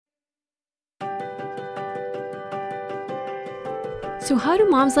So how do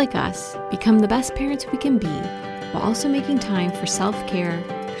moms like us become the best parents we can be while also making time for self-care,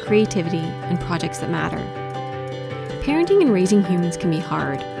 creativity, and projects that matter? Parenting and raising humans can be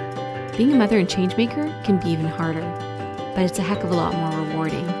hard. Being a mother and changemaker can be even harder, but it's a heck of a lot more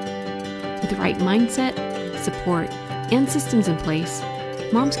rewarding. With the right mindset, support, and systems in place,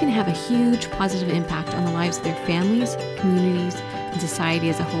 moms can have a huge positive impact on the lives of their families, communities, and society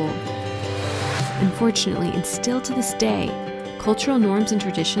as a whole. Unfortunately, and still to this day, cultural norms and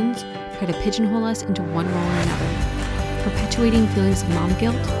traditions try to pigeonhole us into one role or another, perpetuating feelings of mom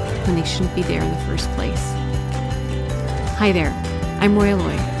guilt when they shouldn't be there in the first place. Hi there, I'm Roy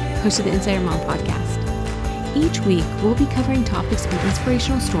Loy, host of the Insider Mom podcast. Each week, we'll be covering topics and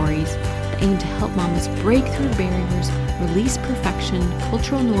inspirational stories that aim to help mamas break through barriers, release perfection,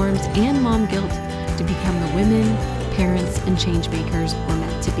 cultural norms, and mom guilt to become the women, parents, and change makers we're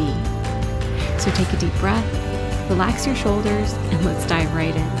meant to be. So take a deep breath, relax your shoulders, and let's dive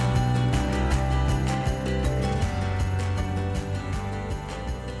right in.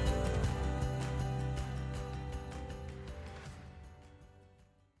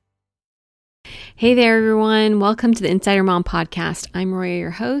 Hey there, everyone. Welcome to the Insider Mom podcast. I'm Roya,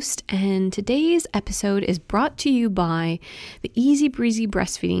 your host, and today's episode is brought to you by the Easy Breezy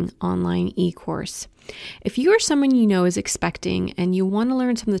Breastfeeding online e-course. If you are someone you know is expecting and you want to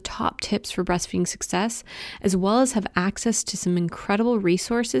learn some of the top tips for breastfeeding success, as well as have access to some incredible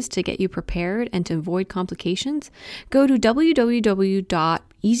resources to get you prepared and to avoid complications, go to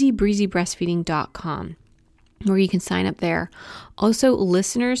www.easybreezybreastfeeding.com. where you can sign up there. Also,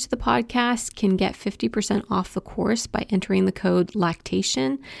 listeners to the podcast can get 50% off the course by entering the code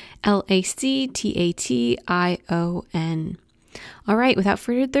LACTATION, LACTATION. All right, without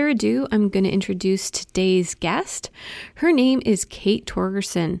further ado, I'm going to introduce today's guest. Her name is Kate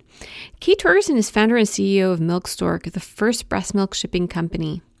Torgersen. Kate Torgersen is founder and CEO of Stork, the first breast milk shipping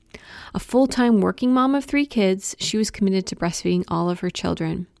company. A full-time working mom of 3 kids, she was committed to breastfeeding all of her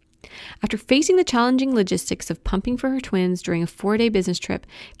children. After facing the challenging logistics of pumping for her twins during a 4-day business trip,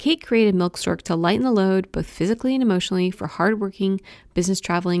 Kate created Stork to lighten the load both physically and emotionally for hardworking,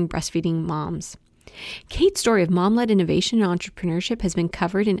 business-traveling, breastfeeding moms. Kate's story of mom-led innovation and entrepreneurship has been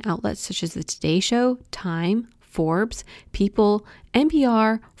covered in outlets such as The Today Show, Time, Forbes, People,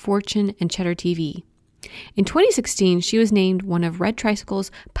 NPR, Fortune, and Cheddar TV. In 2016, she was named one of Red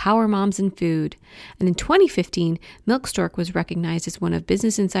Tricycle's Power Moms in Food. And in 2015, Stork was recognized as one of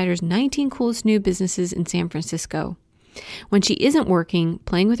Business Insider's 19 coolest new businesses in San Francisco. When she isn't working,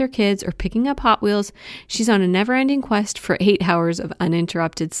 playing with her kids, or picking up Hot Wheels, she's on a never-ending quest for 8 hours of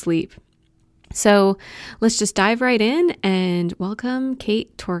uninterrupted sleep. So let's just dive right in and welcome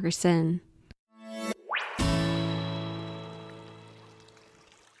Kate Torgersen.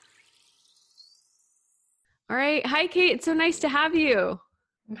 All right. Hi, Kate. It's so nice to have you.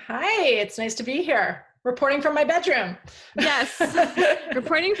 Hi, it's nice to be here. Reporting from my bedroom. Yes,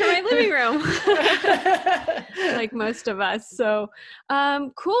 reporting from my living room, like most of us. So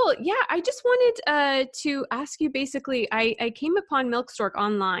cool. Yeah, I just wanted to ask you basically, I came upon Stork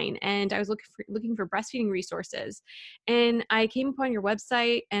online and I was looking for breastfeeding resources. And I came upon your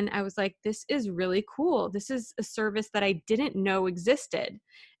website and I was like, this is really cool. This is a service that I didn't know existed.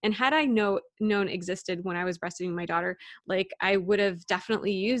 And had I known existed when I was breastfeeding my daughter, like I would have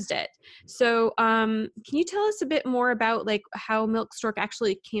definitely used it. So can you tell us a bit more about like how Stork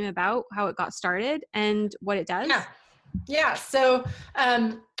actually came about, how it got started, and what it does? Yeah. So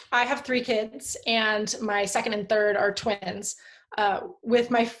I have 3 kids, and my second and third are twins. With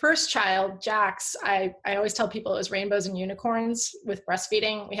my first child, Jax, I always tell people it was rainbows and unicorns with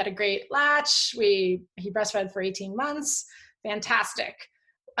breastfeeding. We had a great latch. He breastfed for 18 months. Fantastic.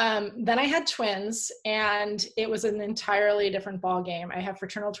 Then I had twins, and it was an entirely different ball game. I have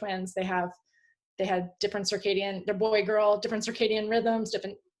fraternal twins. They had different they're boy, girl, different circadian rhythms,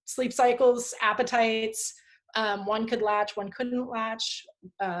 different sleep cycles, appetites. One could latch, one couldn't latch,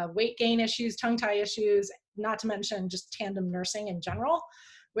 weight gain issues, tongue tie issues, not to mention just tandem nursing in general,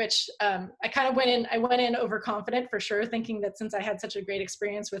 which I went in overconfident for sure, thinking that since I had such a great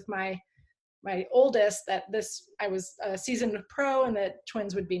experience with my oldest, that I was a seasoned pro and that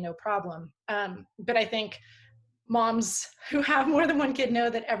twins would be no problem. But I think moms who have more than one kid know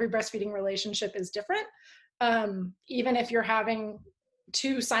that every breastfeeding relationship is different. Even if you're having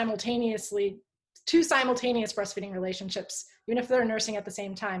two simultaneous breastfeeding relationships, even if they're nursing at the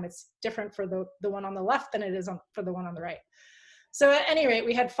same time, it's different for the one on the left than it is for the one on the right. So at any rate,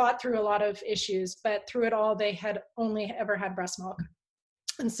 we had fought through a lot of issues, but through it all, they had only ever had breast milk.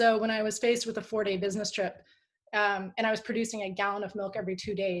 And so when I was faced with a 4-day business trip, and I was producing a gallon of milk every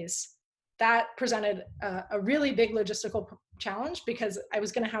 2 days, that presented a really big logistical challenge because I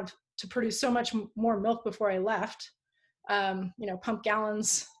was going to have to produce so much more milk before I left, pump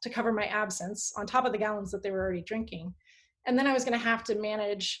gallons to cover my absence on top of the gallons that they were already drinking. And then I was going to have to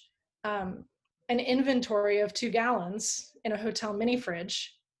manage an inventory of 2 gallons in a hotel mini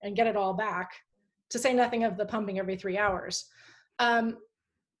fridge and get it all back, to say nothing of the pumping every 3 hours.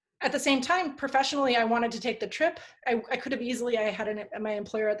 At the same time, professionally, I wanted to take the trip. I could have easily, my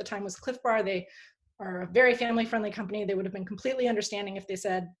employer at the time was Cliff Bar. They are a very family-friendly company. They would have been completely understanding if I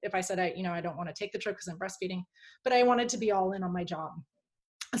said, I don't want to take the trip because I'm breastfeeding, but I wanted to be all in on my job,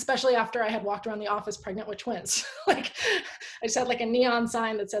 especially after I had walked around the office pregnant with twins. Like, I just had like a neon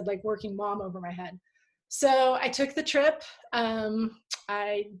sign that said like working mom over my head. So I took the trip.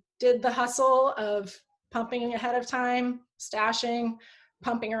 I did the hustle of pumping ahead of time, stashing,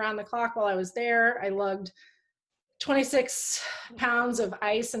 pumping around the clock while I was there. I lugged 26 pounds of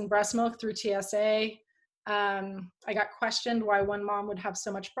ice and breast milk through TSA. I got questioned why one mom would have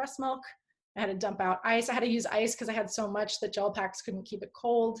so much breast milk. I had to dump out ice. I had to use ice because I had so much that gel packs couldn't keep it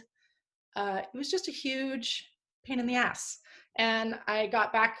cold. It was just a huge pain in the ass. And I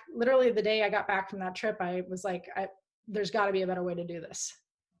got back, literally the day I got back from that trip, I was like, there's got to be a better way to do this.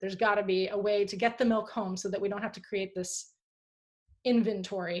 There's got to be a way to get the milk home so that we don't have to create this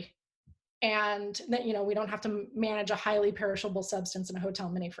inventory, and that, we don't have to manage a highly perishable substance in a hotel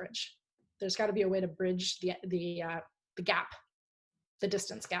mini fridge. There's got to be a way to bridge the gap, the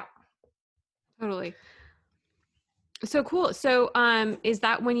distance gap. Totally. So cool. So, is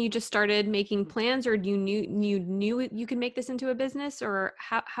that when you just started making plans, or you knew you could make this into a business, or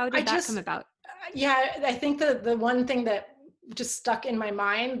how did that come about? Yeah, I think the one thing that just stuck in my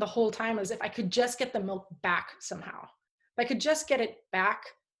mind the whole time was if I could just get the milk back somehow. If I could just get it back,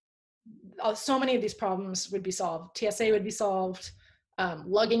 so many of these problems would be solved. TSA would be solved.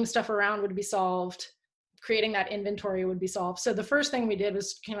 Lugging stuff around would be solved. Creating that inventory would be solved. So the first thing we did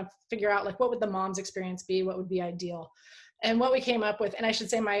was kind of figure out like, what would the mom's experience be? What would be ideal? And what we came up with, and I should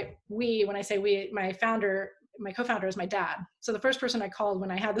say when I say we, my co-founder is my dad. So the first person I called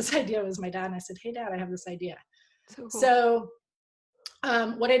when I had this idea was my dad. And I said, hey dad, I have this idea. So cool. So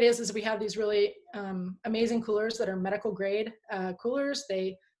what it is we have these really amazing coolers that are medical grade coolers.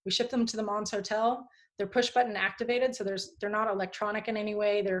 We ship them to the mom's hotel. They're push button activated. So they're not electronic in any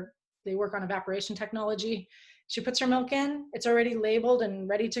way. They work on evaporation technology. She puts her milk in, it's already labeled and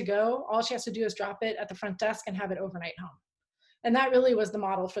ready to go. All she has to do is drop it at the front desk and have it overnight home. And that really was the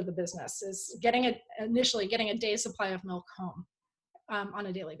model for the business, is initially getting a day's supply of milk home on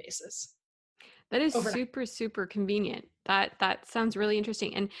a daily basis. That is overnight. Super, super convenient. That sounds really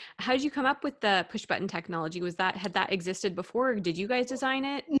interesting. And how did you come up with the push button technology? Had that existed before? Or did you guys design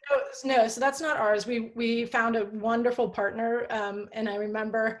it? No. So that's not ours. We found a wonderful partner. And I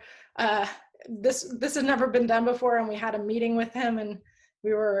remember this had never been done before. And we had a meeting with him and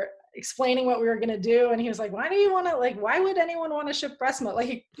we were explaining what we were going to do. And he was like, why would anyone want to ship breast milk?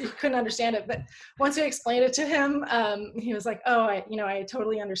 Like he couldn't understand it. But once we explained it to him, he was like, oh, I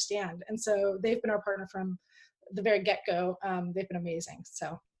totally understand. And so they've been our partner from the very get-go. They've been amazing.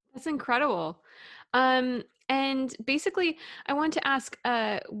 So that's incredible. And basically I want to ask,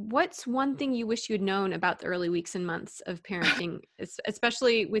 what's one thing you wish you had known about the early weeks and months of parenting,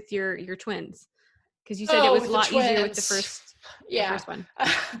 especially with your twins? Because you said it was a lot easier with the first one.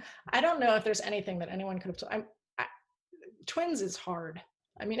 I don't know if there's anything that anyone could have told. Twins is hard.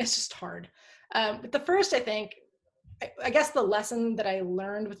 I mean, it's just hard. But the first, I guess the lesson that I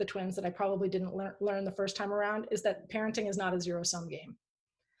learned with the twins that I probably didn't learn the first time around is that parenting is not a zero-sum game.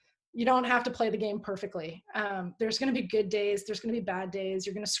 You don't have to play the game perfectly. There's going to be good days. There's going to be bad days.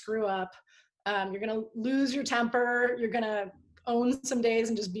 You're going to screw up. You're going to lose your temper. You're going to own some days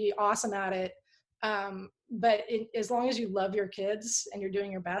and just be awesome at it. But as long as you love your kids and you're doing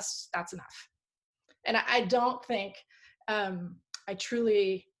your best, that's enough. And I don't think I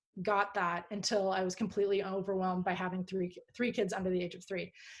truly got that until I was completely overwhelmed by having three kids under the age of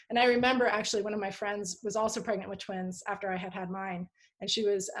 3. And I remember actually one of my friends was also pregnant with twins after I had mine. And she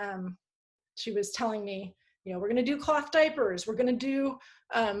was telling me, we're going to do cloth diapers. We're going to do,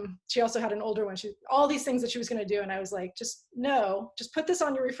 she also had an older one. All these things that she was going to do. And I was like, just put this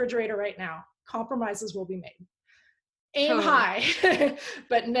on your refrigerator right now. Compromises will be made. Aim high,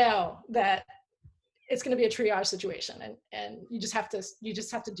 but know that it's going to be a triage situation. And you just have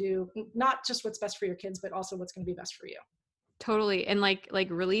to do not just what's best for your kids, but also what's going to be best for you. Totally. And like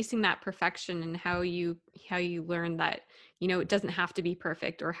releasing that perfection and how you learn that, it doesn't have to be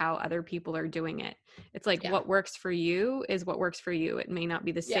perfect or how other people are doing it. It's like what works for you is what works for you. It may not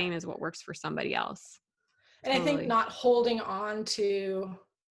be the same as what works for somebody else. And I think not holding on to,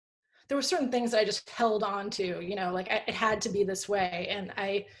 there were certain things that I just held on to, like it had to be this way. And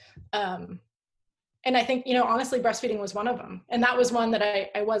I think, honestly, breastfeeding was one of them. And that was one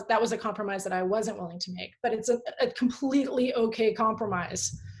that that was a compromise that I wasn't willing to make, but it's a completely okay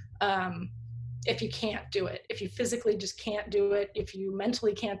compromise. If you can't do it, if you physically just can't do it, if you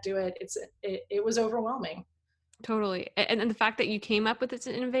mentally can't do it, it was overwhelming. Totally. And the fact that you came up with this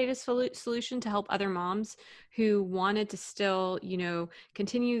innovative solution to help other moms who wanted to still,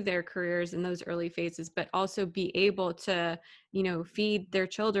 continue their careers in those early phases, but also be able to, feed their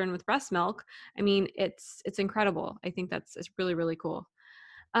children with breast milk. I mean, it's incredible. I think it's really, really cool.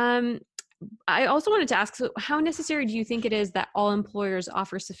 I also wanted to ask, so how necessary do you think it is that all employers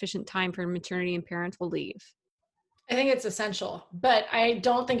offer sufficient time for maternity and parental leave? I think it's essential, but I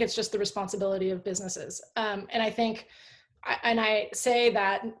don't think it's just the responsibility of businesses. And I think, and I say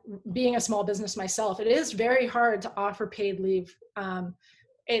that being a small business myself, it is very hard to offer paid leave,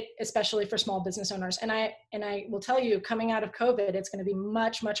 especially for small business owners. And I will tell you, coming out of COVID, it's going to be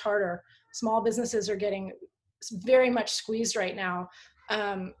much, much harder. Small businesses are getting very much squeezed right now.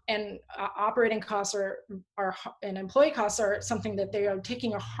 And operating costs and employee costs are something that they are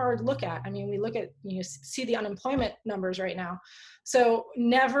taking a hard look at. I mean, we look at, see the unemployment numbers right now. So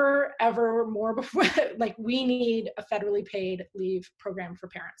never, ever more before, like we need a federally paid leave program for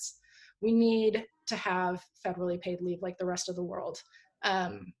parents. We need to have federally paid leave like the rest of the world.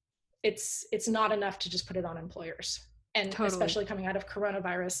 It's not enough to just put it on employers. And Totally. Especially coming out of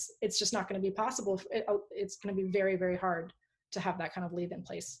coronavirus, it's just not going to be possible. It's going to be very, very hard to have that kind of leave in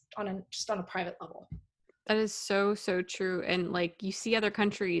place just on a private level. That is so, so true. And like you see other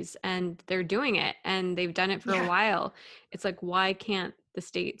countries and they're doing it and they've done it for a while. It's like, why can't the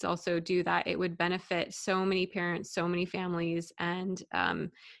states also do that? It would benefit so many parents, so many families, and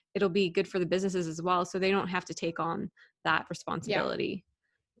it'll be good for the businesses as well. So they don't have to take on that responsibility,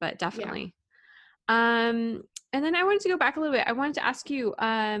 but definitely. And then I wanted to go back a little bit. I wanted to ask you,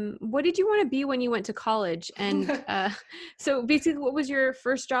 what did you want to be when you went to college? And so basically, what was your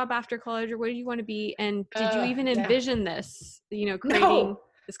first job after college, or what did you want to be? And did you even envision this, creating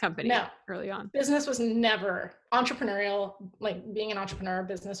this company early on? Business was never entrepreneurial, like being an entrepreneur.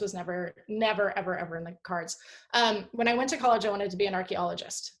 Business was never, ever, ever in the cards. When I went to college, I wanted to be an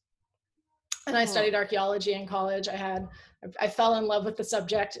archaeologist. And I studied archaeology in college. I fell in love with the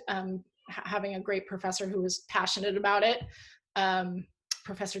subject. Having a great professor who was passionate about it,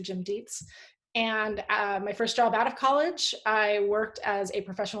 Professor Jim Dietz. And my first job out of college, I worked as a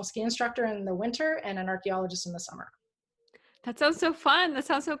professional ski instructor in the winter and an archaeologist in the summer. That sounds so fun. That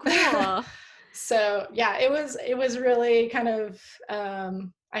sounds so cool. So yeah, it was really kind of,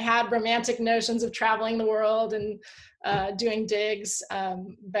 I had romantic notions of traveling the world and doing digs,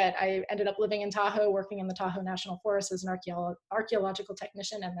 but I ended up living in Tahoe, working in the Tahoe National Forest as an archaeological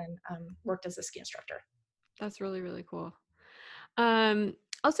technician, and then worked as a ski instructor. That's really, really cool.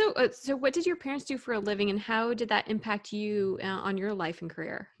 Also, so what did your parents do for a living, and how did that impact you on your life and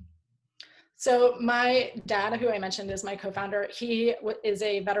career? So my dad, who I mentioned is my co-founder, he is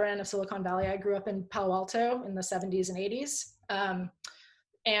a veteran of Silicon Valley. I grew up in Palo Alto in the 70s and 80s.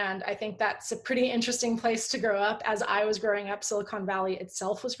 And I think that's a pretty interesting place to grow up. As I was growing up, Silicon Valley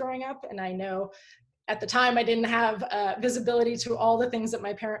itself was growing up. And I know at the time I didn't have visibility to all the things that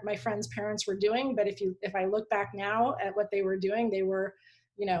my friends' parents were doing. But if I look back now at what they were doing, they were,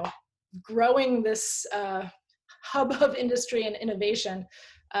 growing this hub of industry and innovation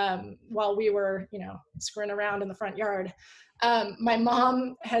while we were, screwing around in the front yard. My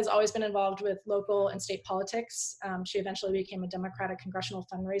mom has always been involved with local and state politics. She eventually became a Democratic congressional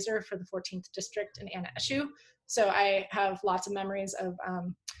fundraiser for the 14th district in Anna Eshoo. So I have lots of memories of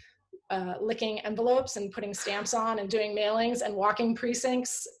licking envelopes and putting stamps on and doing mailings and walking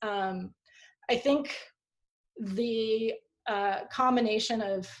precincts. I think the combination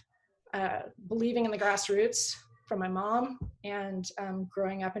of believing in the grassroots from my mom and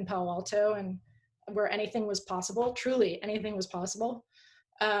growing up in Palo Alto and where anything was possible, truly anything was possible,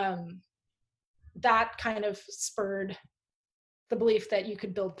 that kind of spurred the belief that you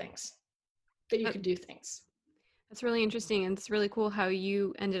could build things, that you could do things. That's really interesting. And it's really cool how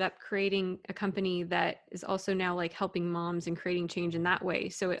you ended up creating a company that is also now like helping moms and creating change in that way.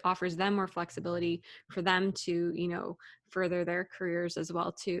 So it offers them more flexibility for them to, further their careers as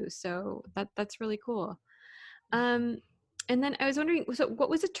well too. So that's really cool. And then I was wondering, so what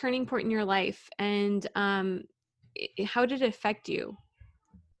was a turning point in your life, and how did it affect you?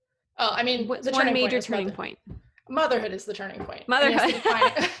 Oh, I mean, what's one major turning point? Motherhood is the turning point. Motherhood.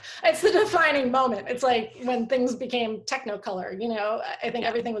 It's the defining moment. It's like when things became technicolor, I think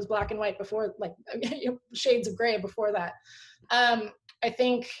everything was black and white before, like shades of gray before that. I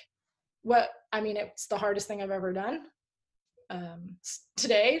think It's the hardest thing I've ever done.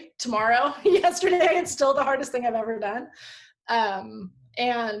 Today, tomorrow, yesterday, it's still the hardest thing I've ever done.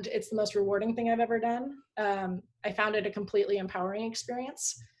 And it's the most rewarding thing I've ever done. I found it a completely empowering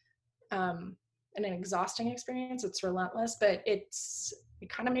experience, and an exhausting experience. It's relentless, but it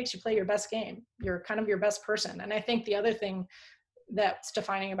kind of makes you play your best game. You're kind of your best person. And I think the other thing that's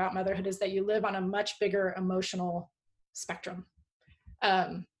defining about motherhood is that you live on a much bigger emotional spectrum.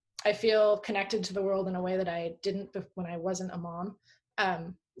 I feel connected to the world in a way that I didn't when I wasn't a mom.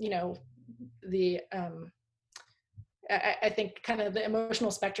 You know, I think kind of the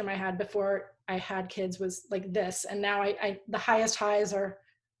emotional spectrum I had before I had kids was like this, and now the highest highs are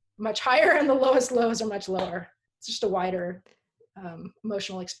much higher and the lowest lows are much lower. It's just a wider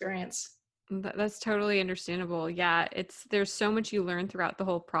emotional experience. That's totally understandable. Yeah, there's so much you learn throughout the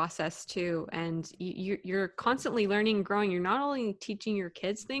whole process too, and you're constantly learning and growing. You're not only teaching your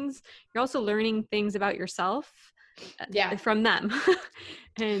kids things, you're also learning things about yourself, from them.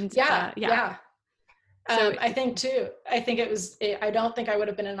 And yeah. So I think too. I don't think I would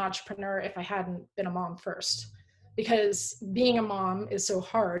have been an entrepreneur if I hadn't been a mom first, because being a mom is so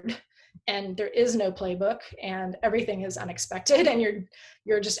hard. And there is no playbook, and everything is unexpected, and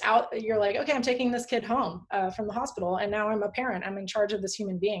you're just out. You're like, okay, I'm taking this kid home from the hospital, and now I'm a parent. I'm in charge of this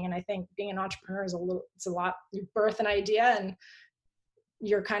human being. And I think being an entrepreneur is it's a lot. You birth an idea, and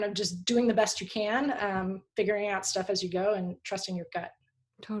you're kind of just doing the best you can, figuring out stuff as you go, and trusting your gut.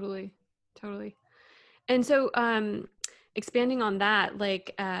 Totally. And so, expanding on that,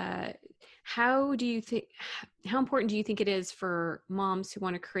 like, how important do you think it is for moms who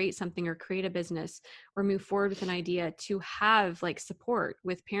want to create something or create a business or move forward with an idea to have like support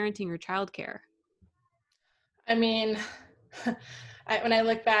with parenting or childcare? I mean, when I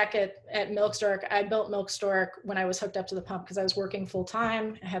look back at Milk Stork, I built Milk Stork when I was hooked up to the pump because I was working full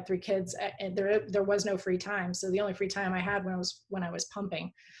time. I had 3 kids, and there was no free time. So the only free time I had when I was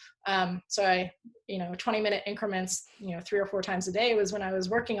pumping. So 20-minute increments, 3 or 4 times a day was when I was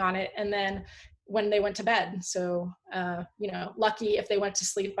working on it. And then when they went to bed. So, lucky if they went to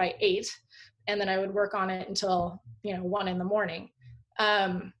sleep by 8, and then I would work on it until, 1 a.m.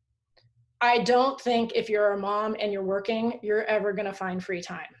 I don't think if you're a mom and you're working, you're ever going to find free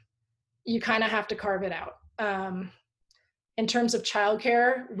time. You kind of have to carve it out. In terms of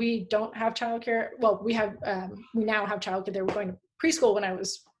childcare, we don't have childcare. Well, we now have childcare. They were going to preschool when I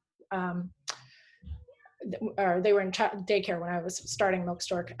was, or they were in daycare when I was starting Milk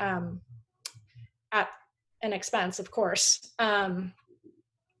Stork, at an expense, of course.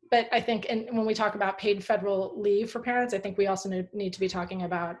 But I think, when we talk about paid federal leave for parents, I think we also need to be talking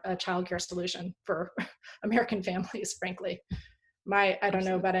about a childcare solution for American families, frankly. I don't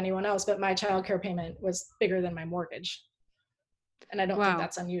know about anyone else, but my childcare payment was bigger than my mortgage. And I don't think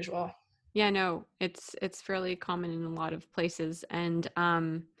that's unusual. Yeah, no, it's fairly common in a lot of places. And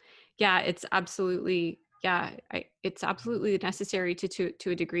it's absolutely it's absolutely necessary to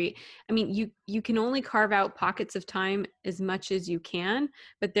a degree. I mean, you can only carve out pockets of time as much as you can,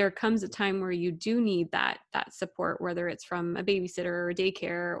 but there comes a time where you do need that support, whether it's from a babysitter or a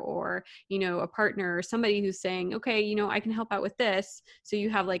daycare or, a partner or somebody who's saying, okay, I can help out with this. So you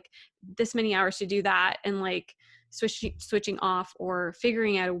have like this many hours to do that, and like switching off or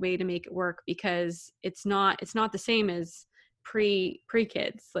figuring out a way to make it work, because it's not the same as pre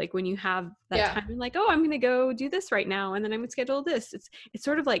kids. Like when you have that time, you're like, oh, I'm going to go do this right now, and then I'm going to schedule this. It's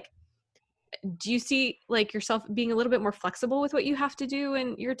sort of like, do you see like yourself being a little bit more flexible with what you have to do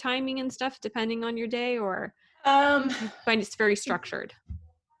and your timing and stuff depending on your day, or you find it's very structured?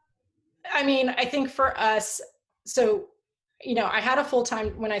 I mean, I think for us, so I had a full-time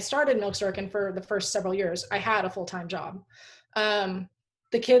when I started Milk Stork, and for the first several years I had a full-time job.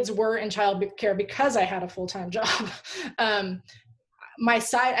 The kids were in child care because I had a full-time job. My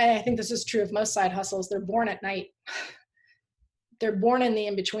side, and I think this is true of most side hustles, they're born at night. They're born in the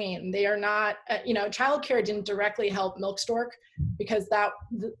in-between. They are not, childcare didn't directly help Milk Stork because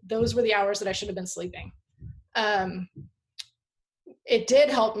those were the hours that I should have been sleeping. It did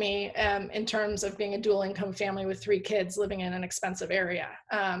help me in terms of being a dual income family with 3 kids living in an expensive area,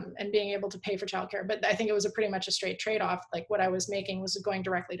 and being able to pay for childcare. But I think it was pretty much a straight trade-off. Like what I was making was going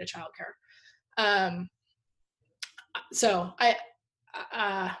directly to childcare. So I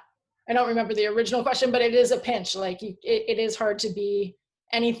don't remember the original question, but it is a pinch. Like it is hard to be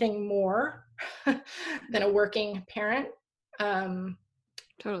anything more than a working parent.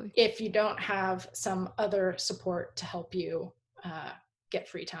 Totally. If you don't have some other support to help you get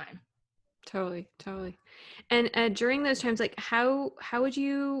free time. Totally. And during those times, like how would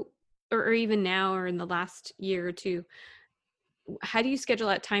you, or even now or in the last year or two, how do you schedule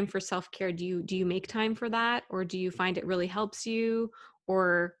that time for self-care? Do you make time for that, or do you find it really helps you,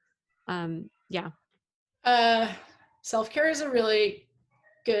 or yeah. Uh, Self-care is a really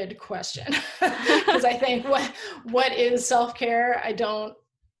good question because I think what is self-care? I don't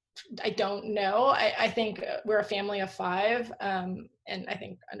know. I think we're a family of five, and I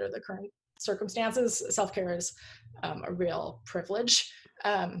think under the current circumstances, self-care is a real privilege.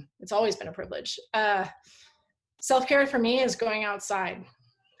 It's always been a privilege. Self-care for me is going outside.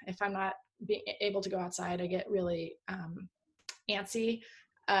 If I'm not being able to go outside, I get really antsy.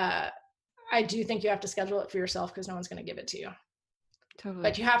 I do think you have to schedule it for yourself because no one's going to give it to you. Totally.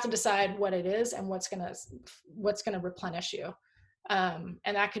 But you have to decide what it is and what's going to replenish you. And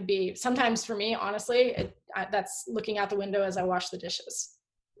that could be, sometimes for me, honestly, that's looking out the window as I wash the dishes.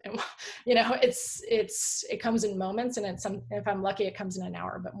 And it comes in moments, and if I'm lucky, it comes in an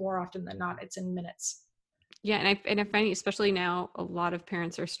hour. But more often than not, it's in minutes. Yeah, and I find, especially now, a lot of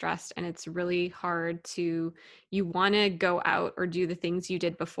parents are stressed, and it's really hard to, you want to go out or do the things you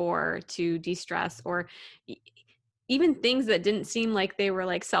did before to de-stress, or even things that didn't seem like they were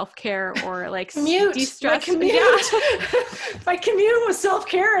like self-care or like Commute. My de-stress. commute. Yeah. My commute was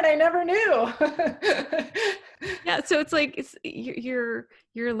self-care, and I never knew. Yeah, so it's like you're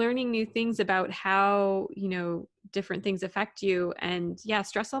learning new things about how, different things affect you, and yeah,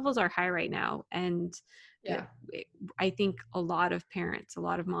 stress levels are high right now, and Yeah. I think a lot of parents, a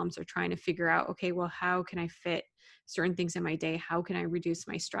lot of moms are trying to figure out, okay, well, how can I fit certain things in my day? How can I reduce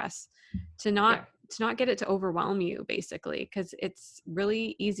my stress to not get it to overwhelm you, basically, because it's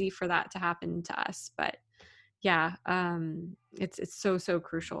really easy for that to happen to us. But yeah, it's so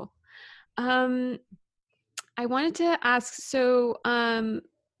crucial. I wanted to ask, so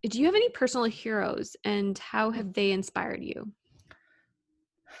do you have any personal heroes, and how have they inspired you?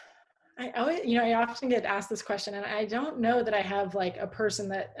 I always, I often get asked this question, and I don't know that I have like a person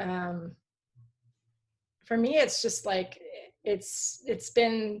that, for me, it's just like, it's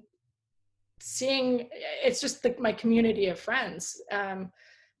been seeing, it's just my community of friends,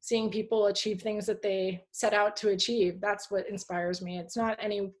 seeing people achieve things that they set out to achieve. That's what inspires me. It's not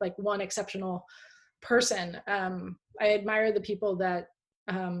any like one exceptional person. I admire the people that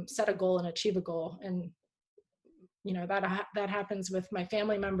set a goal and achieve a goal, and that happens with my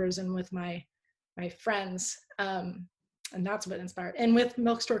family members and with my friends, and that's what inspired. And with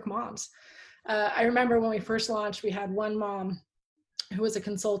Milk Stork Moms, I remember when we first launched, we had one mom who was a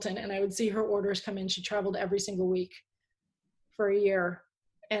consultant, and I would see her orders come in. She traveled every single week for a year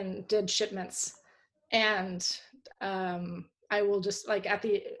and did shipments. And I will just like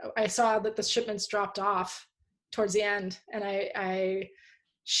I saw that the shipments dropped off towards the end, and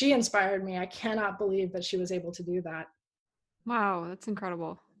she inspired me. I cannot believe that she was able to do that. Wow, that's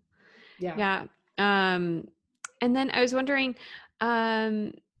incredible. Yeah. Yeah. And then I was wondering,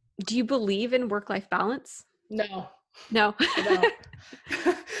 do you believe in work-life balance? No, No. I don't.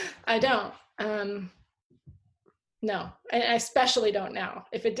 I don't. No, I especially don't now.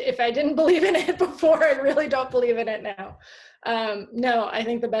 If I didn't believe in it before, I really don't believe in it now. No, I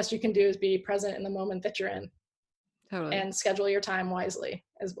think the best you can do is be present in the moment that you're in. Totally. And schedule your time wisely,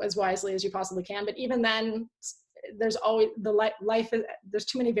 as wisely as you possibly can. But even then, there's always there's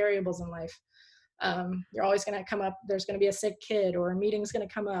too many variables in life. You're always going to come up. There's going to be a sick kid, or a meeting's going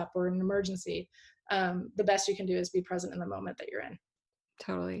to come up, or an emergency. The best you can do is be present in the moment that you're in.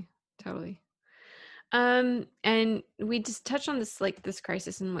 Totally. And we just touched on this, like this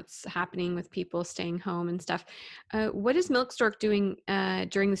crisis and what's happening with people staying home and stuff. What is Milk Stork doing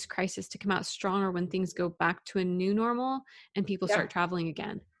during this crisis to come out stronger when things go back to a new normal and people start traveling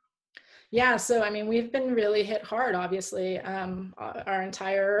again? Yeah, so I mean, we've been really hit hard, obviously. Our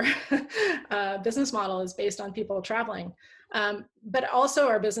entire business model is based on people traveling. But also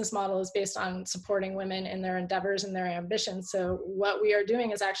our business model is based on supporting women in their endeavors and their ambitions. So what we are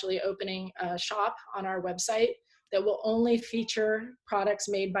doing is actually opening a shop on our website that will only feature products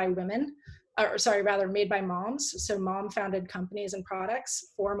made by women, or sorry, rather made by moms. So mom-founded companies and products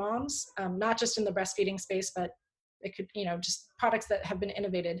for moms, not just in the breastfeeding space, but it could, just products that have been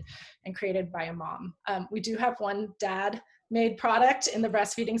innovated and created by a mom. We do have one dad made product in the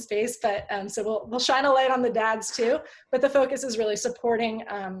breastfeeding space, but so we'll shine a light on the dads too. But the focus is really supporting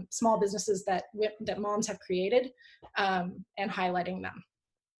small businesses that moms have created, and highlighting them,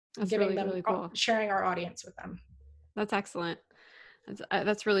 That's giving really, them, really cool. sharing our audience with them. That's excellent.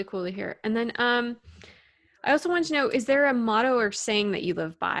 That's really cool to hear. And then I also wanted to know, is there a motto or saying that you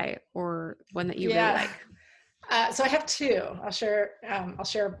live by, or one that you really like? So I have two. I'll share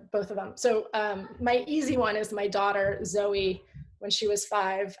both of them. So my easy one is my daughter Zoe when she was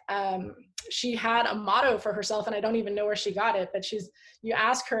 5, she had a motto for herself, and I don't even know where she got it, but you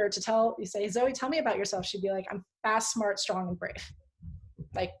ask her you say, Zoe, tell me about yourself. She'd be like, I'm fast, smart, strong, and brave.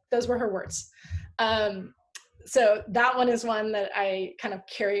 Like, those were her words. So that one is one that I kind of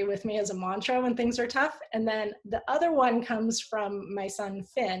carry with me as a mantra when things are tough. And then the other one comes from my son,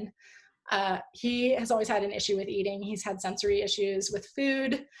 Finn. He has always had an issue with eating. He's had sensory issues with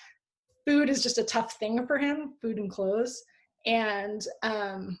food. Food is just a tough thing for him, food and clothes. And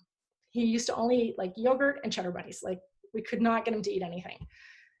he used to only eat like yogurt and cheddar bunnies. Like, we could not get him to eat anything.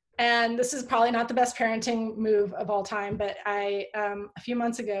 And this is probably not the best parenting move of all time, but a few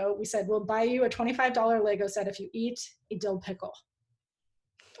months ago, we said, we'll buy you a $25 Lego set if you eat a dill pickle.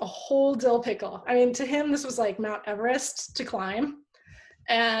 A whole dill pickle. I mean, to him, this was like Mount Everest to climb.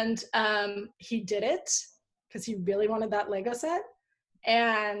 And he did it because he really wanted that Lego set.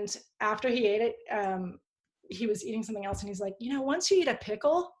 And after he ate it, he was eating something else. And he's like, once you eat a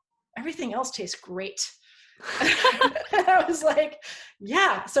pickle, everything else tastes great. And I was like,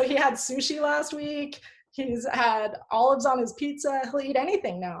 yeah. So he had sushi last week. He's had olives on his pizza. He'll eat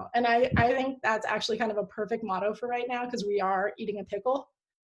anything now. And I think that's actually kind of a perfect motto for right now, because we are eating a pickle.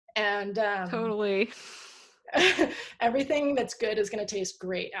 And Totally. Everything that's good is going to taste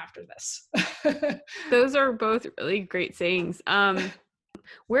great after this. Those are both really great sayings.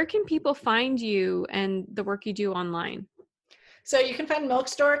 Where can people find you and the work you do online? So you can find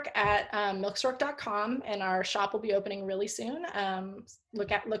Milkstork at milkstork.com, and our shop will be opening really soon.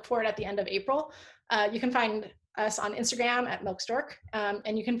 Look for it at the end of April. You can find us on Instagram at Milkstork,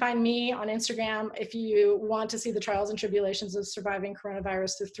 and you can find me on Instagram if you want to see the trials and tribulations of surviving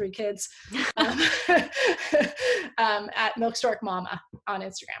coronavirus through 3 kids, at Milkstork Mama on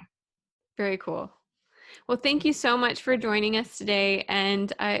Instagram. Very cool. Well, thank you so much for joining us today,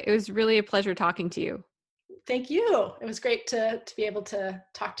 and it was really a pleasure talking to you. Thank you. It was great to be able to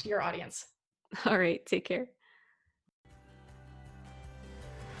talk to your audience. All right. Take care.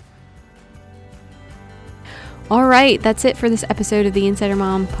 All right, that's it for this episode of the Insider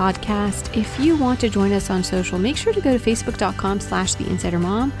Mom podcast. If you want to join us on social, make sure to go to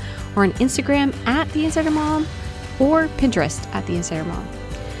facebook.com/theinsidermom, or on Instagram @theinsidermom, or Pinterest @theinsidermom.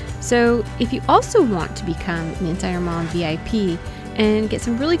 So if you also want to become an Insider Mom VIP and get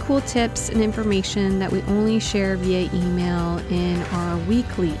some really cool tips and information that we only share via email in our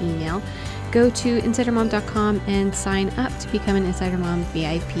weekly email, go to insidermom.com and sign up to become an Insider Mom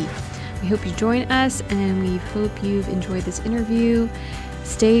VIP. We hope you join us, and we hope you've enjoyed this interview.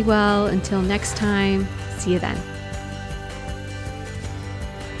 Stay well until next time. See you then.